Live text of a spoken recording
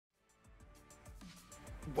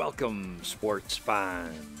Welcome, sports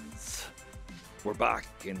fans. We're back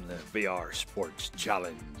in the VR Sports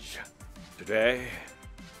Challenge. Today,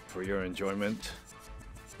 for your enjoyment,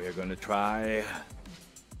 we are going to try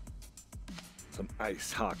some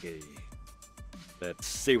ice hockey. Let's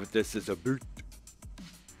see what this is about.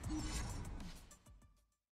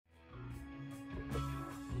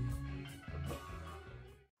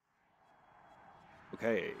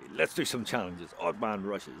 Okay, let's do some challenges. Odd man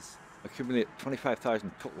rushes. Accumulate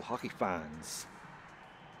 25,000 total hockey fans.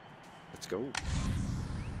 Let's go.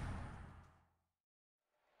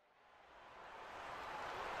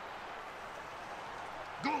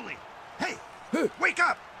 Goalie! Hey! Wake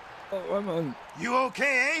up! Oh, I'm on. You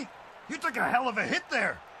okay, eh? You took a hell of a hit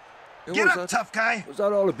there. Get up, tough guy. What's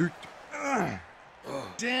that all about?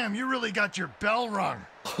 Damn, you really got your bell rung.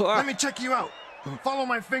 Let me check you out. Follow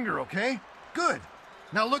my finger, okay? Good.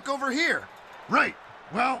 Now look over here. Right.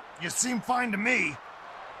 Well, you seem fine to me.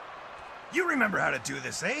 You remember how to do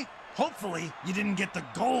this, eh? Hopefully, you didn't get the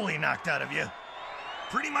goalie knocked out of you.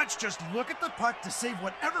 Pretty much just look at the puck to save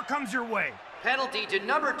whatever comes your way. Penalty to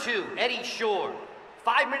number 2, Eddie Shore.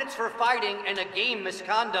 5 minutes for fighting and a game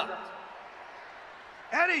misconduct.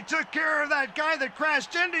 Eddie took care of that guy that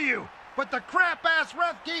crashed into you, but the crap-ass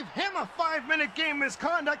ref gave him a 5-minute game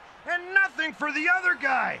misconduct and nothing for the other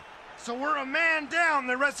guy. So we're a man down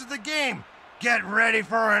the rest of the game. Get ready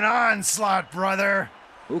for an onslaught, brother.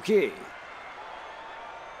 Okay.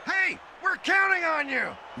 Hey, we're counting on you.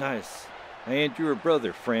 Nice. I ain't your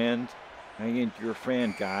brother, friend. I ain't your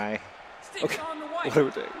friend, guy. Sticks on the white. Whatever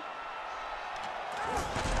it is.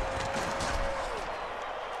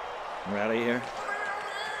 We're out of here.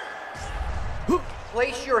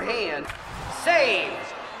 Place your hand. Save!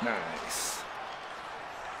 Nice.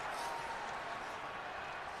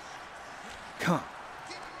 Come on.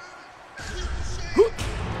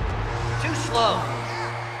 Too slow.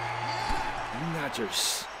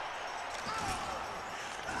 Nudgers.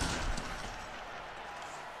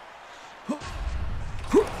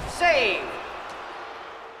 Save!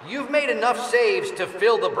 You've made enough saves to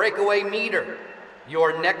fill the breakaway meter.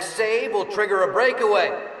 Your next save will trigger a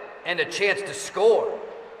breakaway and a chance to score.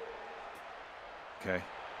 Okay.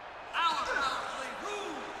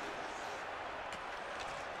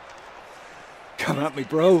 Come at me,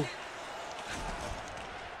 bro.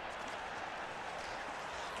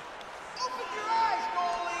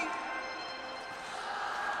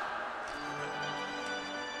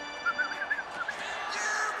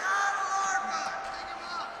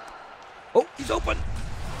 Oh, he's open.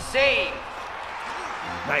 Save!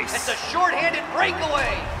 Nice. It's a short-handed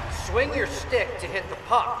breakaway! Swing your stick to hit the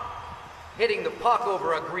puck. Hitting the puck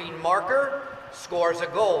over a green marker scores a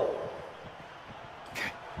goal.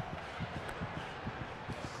 Okay.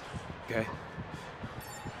 Okay.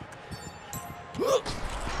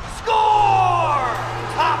 Score!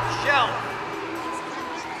 Top shelf!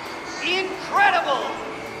 Incredible!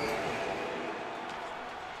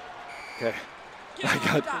 Okay. Get I on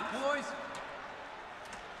got top, boys.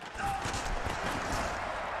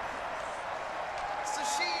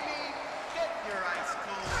 Sashimi, get your ice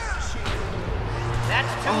cold sashimi.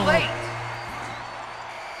 That's too late.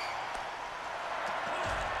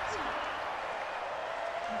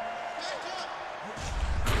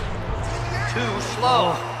 Too slow.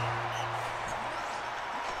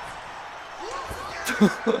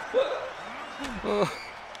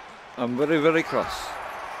 I'm very, very cross.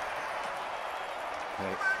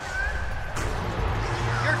 Okay.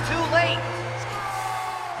 You're too late.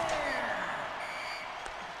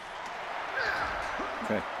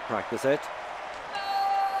 Okay. Practice it.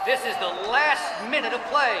 This is the last minute of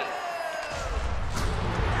play.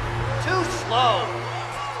 Too slow.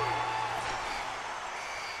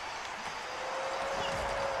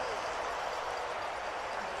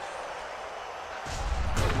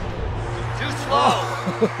 Too slow.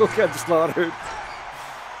 Look at slaughtered.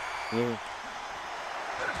 Yeah.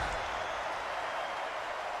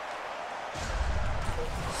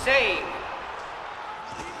 Save.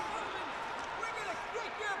 We're gonna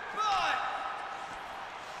kick your butt.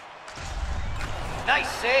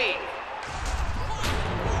 Nice save.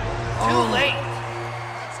 Oh. Too late.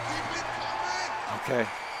 Let's keep it coming. Okay.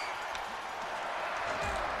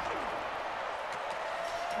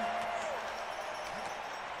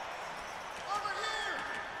 Over here.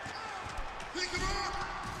 Pick him up.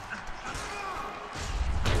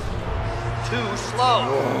 Too slow.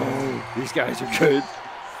 Oh, these guys are good.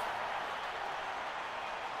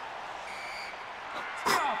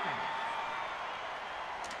 Stop him.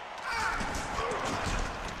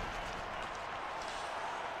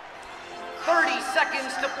 30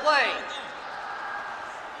 seconds to play.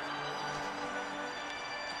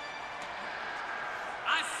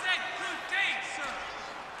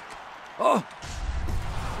 Oh!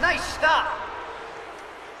 Nice stop.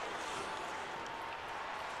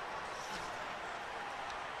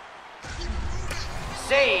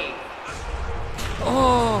 Save.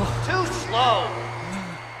 Oh! Too slow.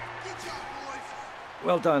 Good job, boys.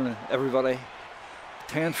 Well done, everybody.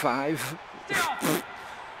 10-5.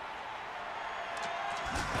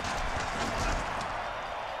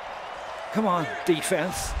 Come on,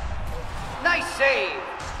 defense. Nice save.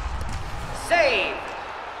 Save.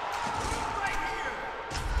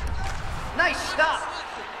 Nice stop.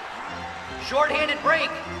 Short-handed break.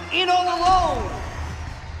 In all alone.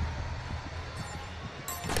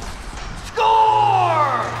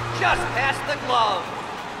 Score! Just past the glove.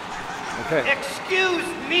 Okay. Excuse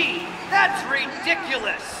me. That's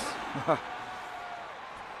ridiculous.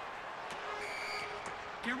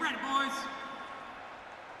 Get ready, boys.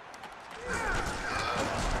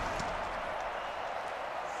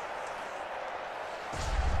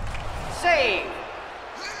 Save.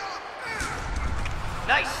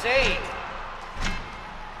 Nice save.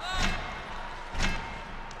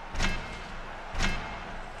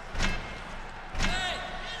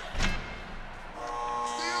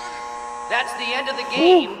 That's the end of the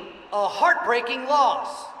game. A heartbreaking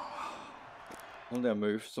loss. Only I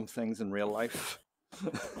move some things in real life.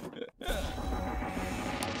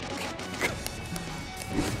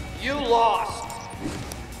 You lost.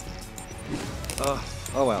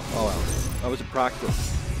 Oh well, oh well. That was a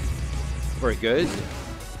practice. Very good.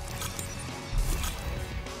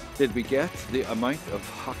 Did we get the amount of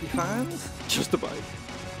hockey fans? Just about.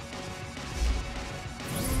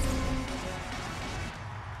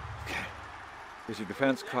 Okay. Here's your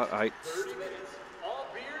defense cut out. 30 minutes. All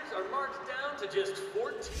beers are marked down to just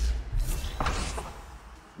 14.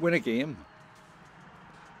 Win a game.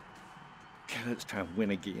 Okay, let's try and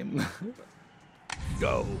win a game.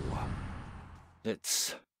 Go.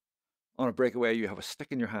 It's on a breakaway, you have a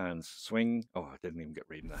stick in your hands. Swing. Oh, I didn't even get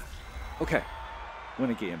reading that. Okay. Win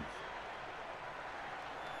a game.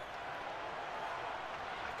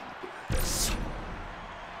 I can do this.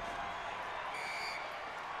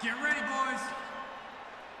 Get ready, boys.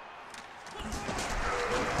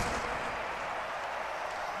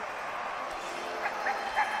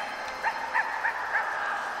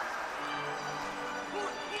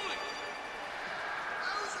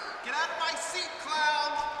 Get out of my seat,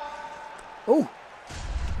 clown. Oh!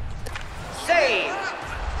 Save.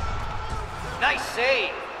 Nice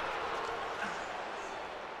save.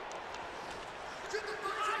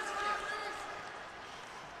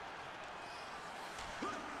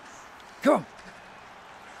 Come on!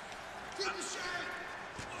 Keep the shot.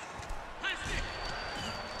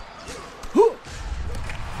 Huh.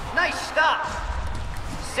 Nice stop.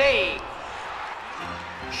 Save.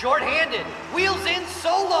 Short-handed. Wheels in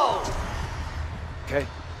solo. Okay.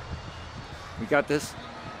 We got this.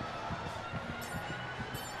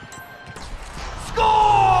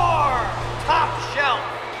 Score! Top shelf.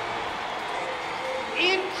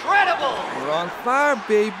 Incredible. We're on fire,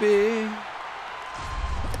 baby!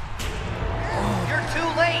 You're too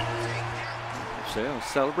late. See, I was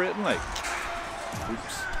celebrating like.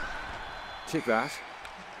 Oops. Take that.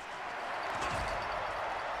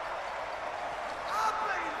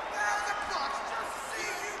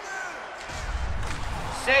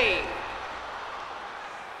 Save.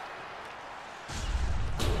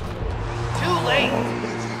 Too late.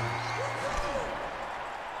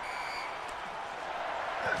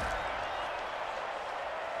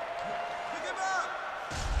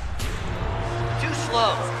 Too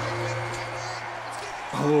slow.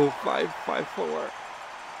 Oh, 5-5-4.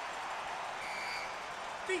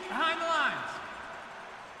 Feet behind the lines.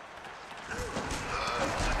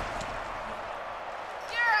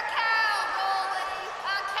 You're a cow, goalie!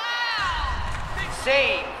 A cow!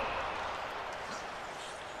 Save.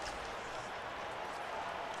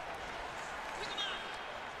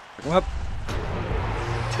 Come up.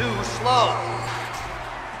 Too slow.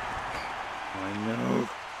 I know.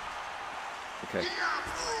 Okay.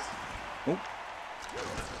 Oh.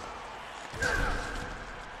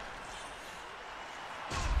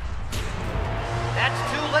 That's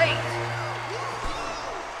too late.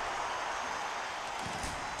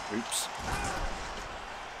 Oops.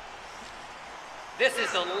 This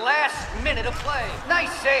is the last minute of play.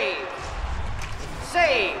 Nice save.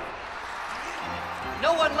 Save.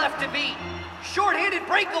 No one left to beat. Short-handed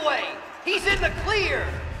breakaway. He's in the clear.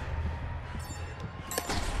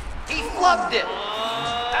 He flubbed it.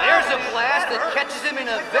 There's a blast that catches him in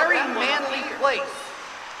a very manly place.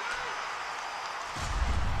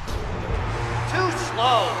 Too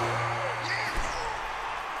slow.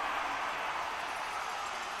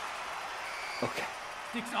 Okay.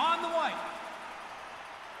 Sticks on the white.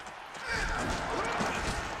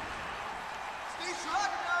 Sneak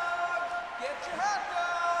hot dog! Get your hot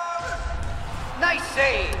dog! Nice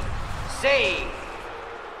save. Save.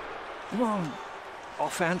 Come on.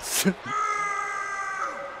 Offense. Nice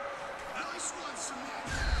one,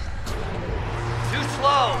 Samantha. Too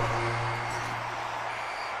slow.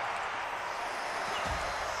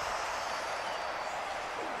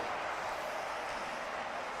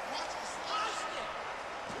 Watch the slide.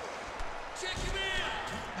 Check him in.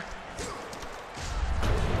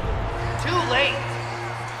 Too late.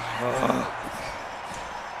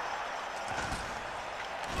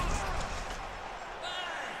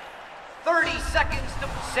 30 seconds to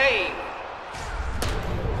save.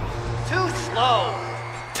 Too slow.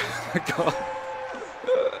 God.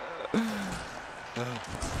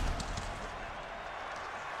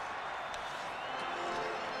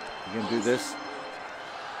 You gonna do this?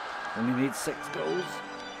 Only need 6 goals.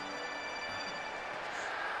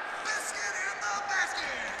 Biscuit in the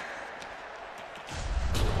basket.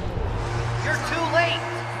 You're too late.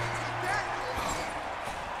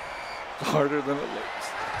 It's harder than it looks.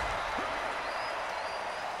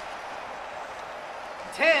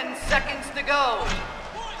 10 seconds to go.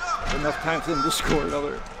 Enough time for them to score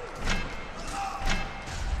another.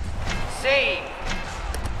 Save.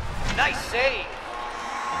 Nice save.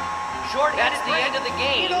 Short at the end of the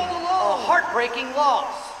game. A heartbreaking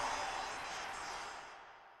loss.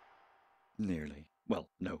 Nearly. Well,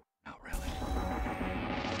 no, not really.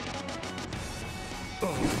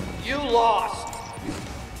 You lost.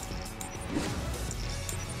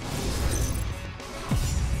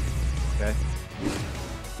 Okay.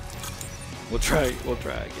 We'll try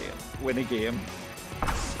again. Win a game.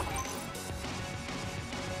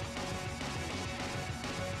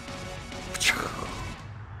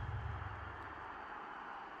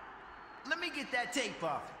 Let me get that tape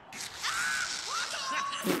off.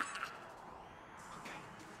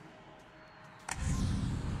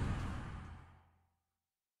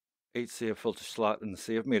 Eight save filter slot in the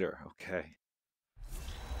save meter. Okay.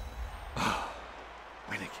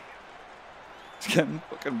 Win a game. It's getting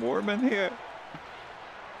fucking warm in here.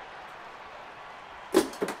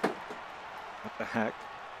 What the heck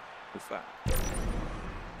is that?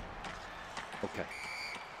 Okay.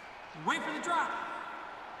 Wait for the drop.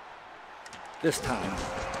 This time.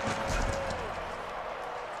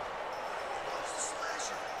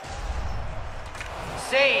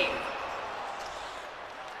 Save.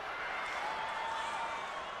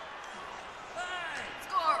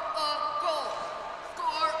 Score a goal.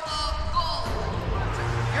 Score a goal.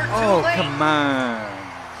 You're too Oh, late. come on.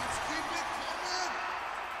 Let's keep it coming.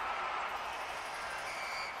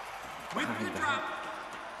 Wait for the drop.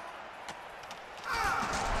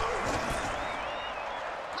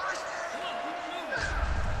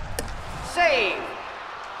 Save.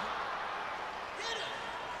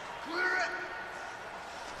 Clear it.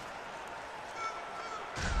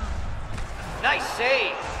 Nice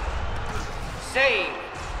save. Save.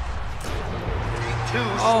 Too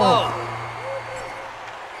slow.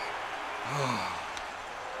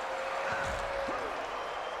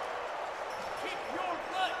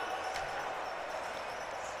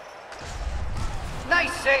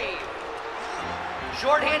 Nice save.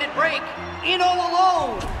 Short-handed break. In all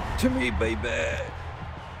alone. To me, baby.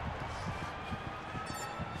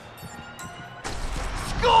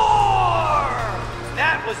 Score!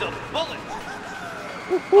 That was a bullet.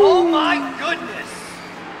 Oh my goodness.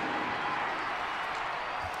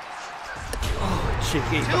 Oh,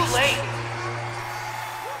 cheeky. Too late.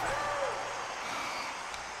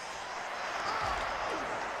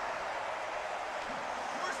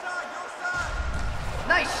 Your side, your side.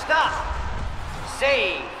 Nice stop.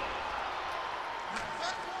 Save.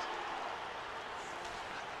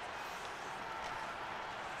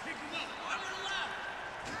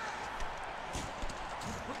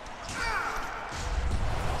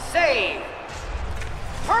 Save.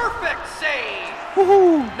 Perfect save.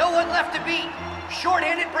 No one left to beat.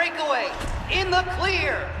 Short-handed breakaway. In the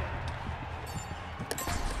clear.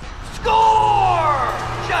 Score!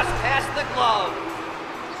 Just past the glove.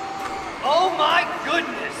 Oh my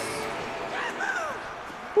goodness.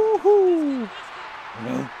 Woohoo!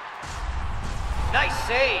 No. Nice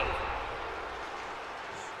save.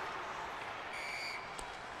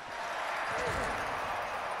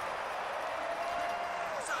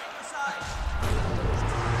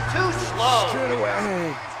 Too slow. Straight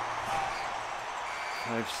away.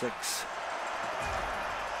 5-6.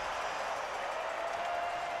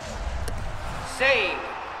 Save.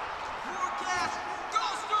 Forecast. Go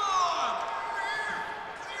Storm.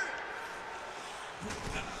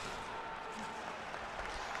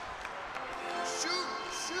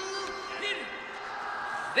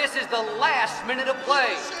 This is the last minute of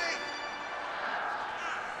play.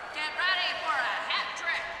 Get ready for a hat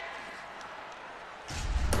trick.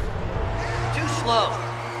 Too slow.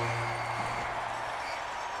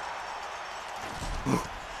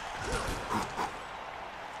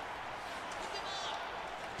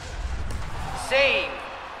 Save.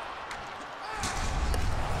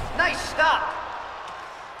 Nice stop.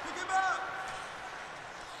 Pick him up.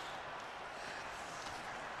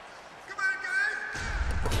 Come on, guys.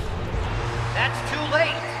 That's too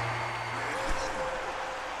late.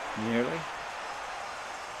 Nearly.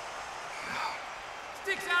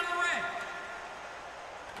 Sticks out of the way.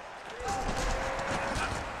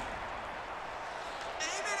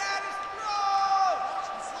 Aim it at his throat.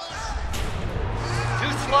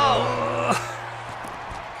 Too slow.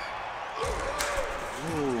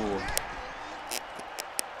 Ooh.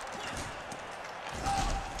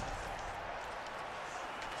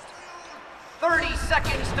 30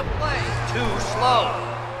 seconds to play. Too slow.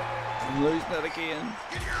 I'm losing it again.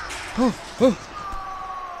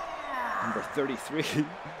 Number 33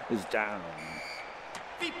 is down.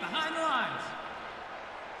 Feet behind the lines.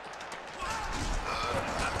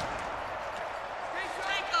 Raise your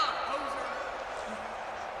ankle, poser.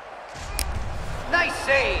 Nice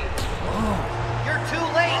save. You're too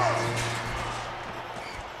late.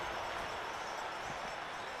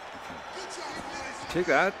 Take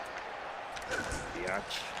that.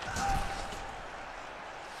 Biatch.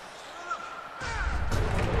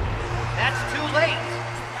 That's too late.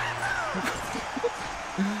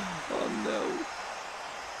 Oh no.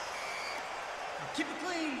 Keep it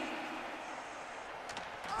clean.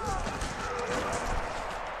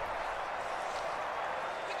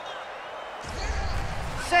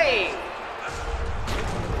 Save.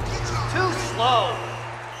 Too slow.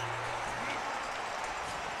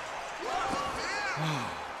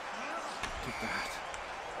 Take that.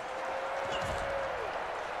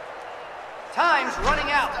 Time's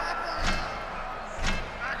running out.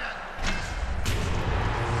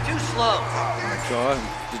 Too slow. Oh my god.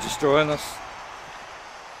 You're destroying us.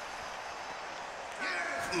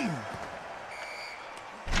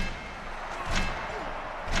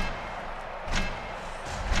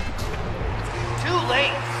 Too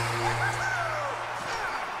late.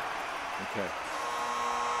 Okay.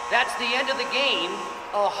 That's the end of the game.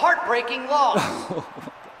 A heartbreaking loss.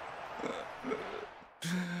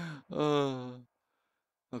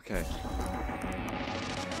 Okay.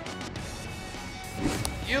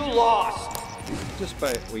 You lost. Just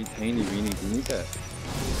by a wee tiny weeny bit.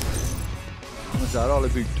 What's that all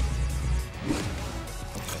about? Okay.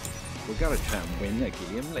 We gotta try and win the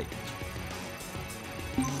game, like.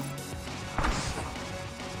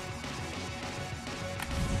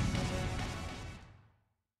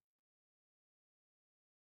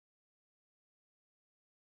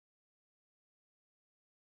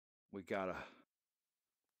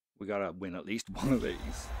 We gotta win at least one of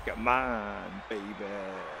these. Come on, baby.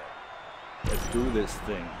 Let's do this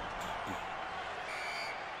thing.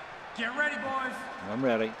 Get ready, boys. I'm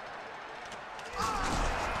ready.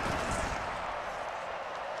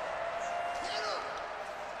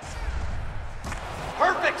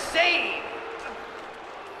 Perfect save.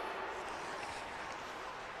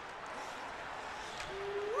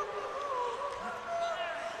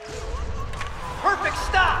 Perfect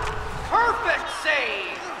stop. Perfect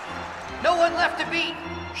save. No one left to beat.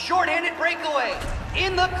 Short-handed breakaway.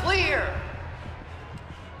 In the clear.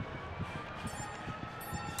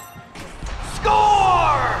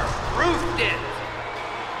 Score! Roofed it.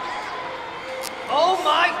 Oh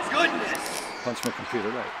my goodness. Punch my computer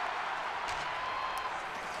right.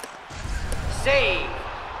 Save.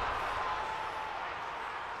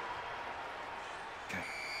 Okay.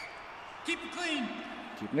 Keep it clean.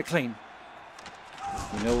 Keeping it clean.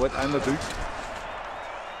 You know what I'm about.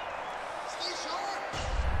 Stay sharp.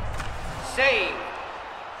 Save.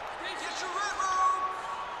 Get your rhythm.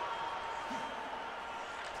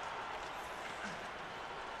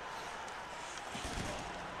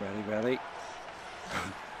 Ready.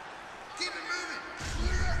 Keep it moving.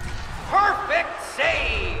 Clear. Perfect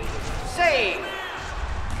save. Save.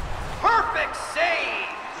 Perfect save.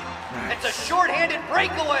 It's a short-handed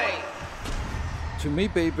breakaway. To me,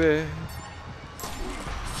 baby.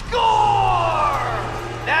 Score!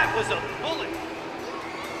 That was a bullet.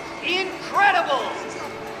 Incredible.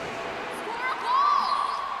 Score a goal.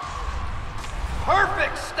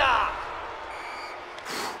 Perfect stop.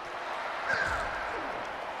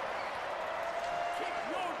 Keep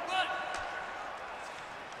your butt.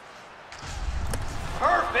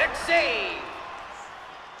 Perfect save.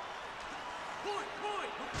 Boy.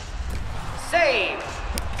 Save.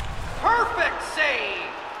 Perfect save.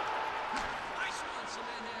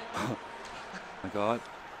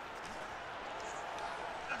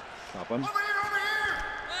 Stop him. Over here!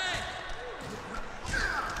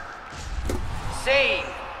 Save.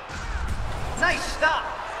 Nice stop.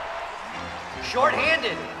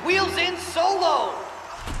 Short-handed. Wheels in solo.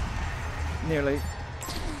 Nearly.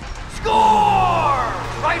 Score!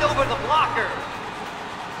 Right over the blocker.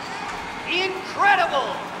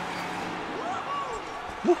 Incredible.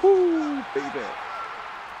 Woohoo, baby.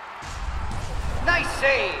 Nice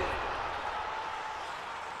save.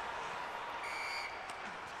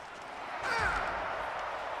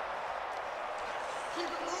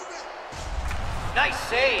 Nice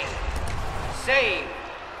save. Save.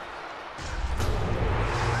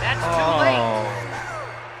 That's too late.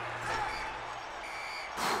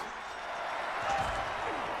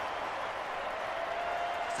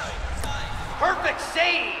 Perfect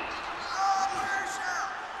save.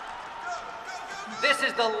 This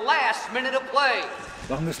is the last minute of play.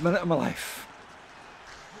 Longest minute of my life.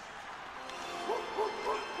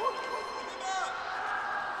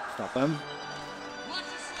 Stop him. Watch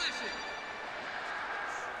the slashing.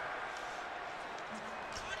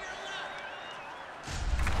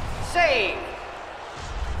 Save.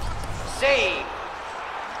 Save.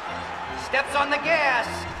 Steps on the gas.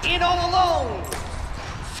 In all alone.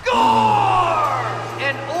 Score!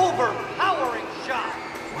 An overpowering shot.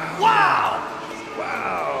 Wow!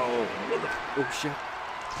 Wow. Oh shit.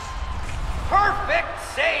 Perfect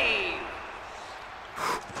save.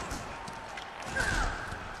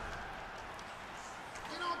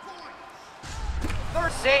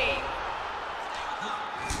 Third save.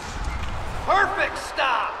 Perfect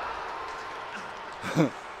stop.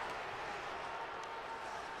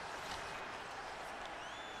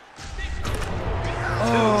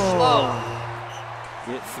 Too slow.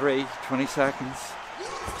 Get 3, 20 seconds.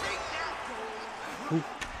 Ooh.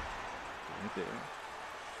 Right there.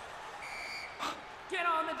 Get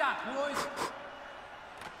on the dock, boys.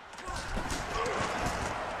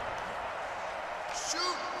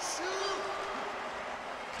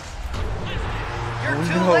 You're Oh,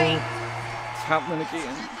 too no. late. It's happening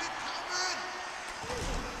again.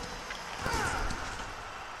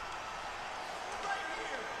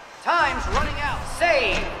 Time's running out.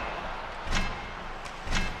 Save.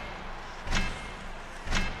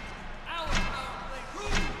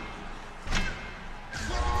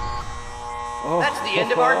 Oh. That's the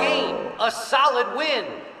end of our game. A solid win.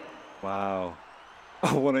 Wow.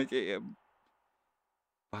 I want to get him.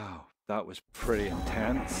 Wow, that was pretty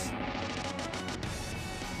intense.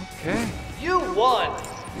 Okay, You won.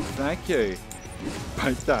 thank you.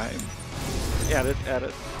 By time. Edit,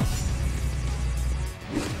 edit.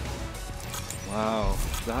 Wow,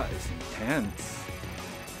 that is intense.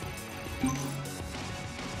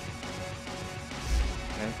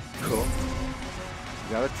 Okay, cool.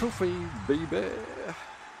 Got a trophy, baby.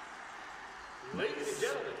 Ladies and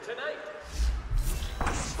gentlemen, tonight,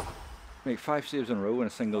 Make 5 saves in a row in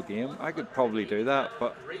a single game. I could probably do that,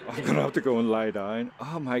 but I'm gonna have to go and lie down.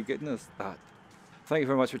 Oh my goodness, that. Thank you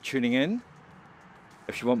very much for tuning in.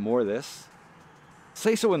 If you want more of this,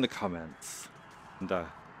 say so in the comments, and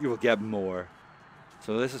you will get more.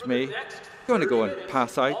 So this is me. Going to go and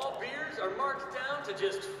pass out. all beers are marked down to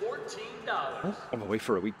just $14. I'm away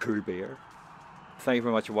for a wee cool beer. Thank you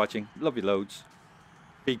very much for watching. Love you loads.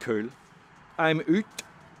 Be cool. I'm OOT.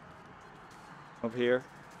 Up here.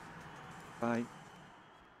 Bye.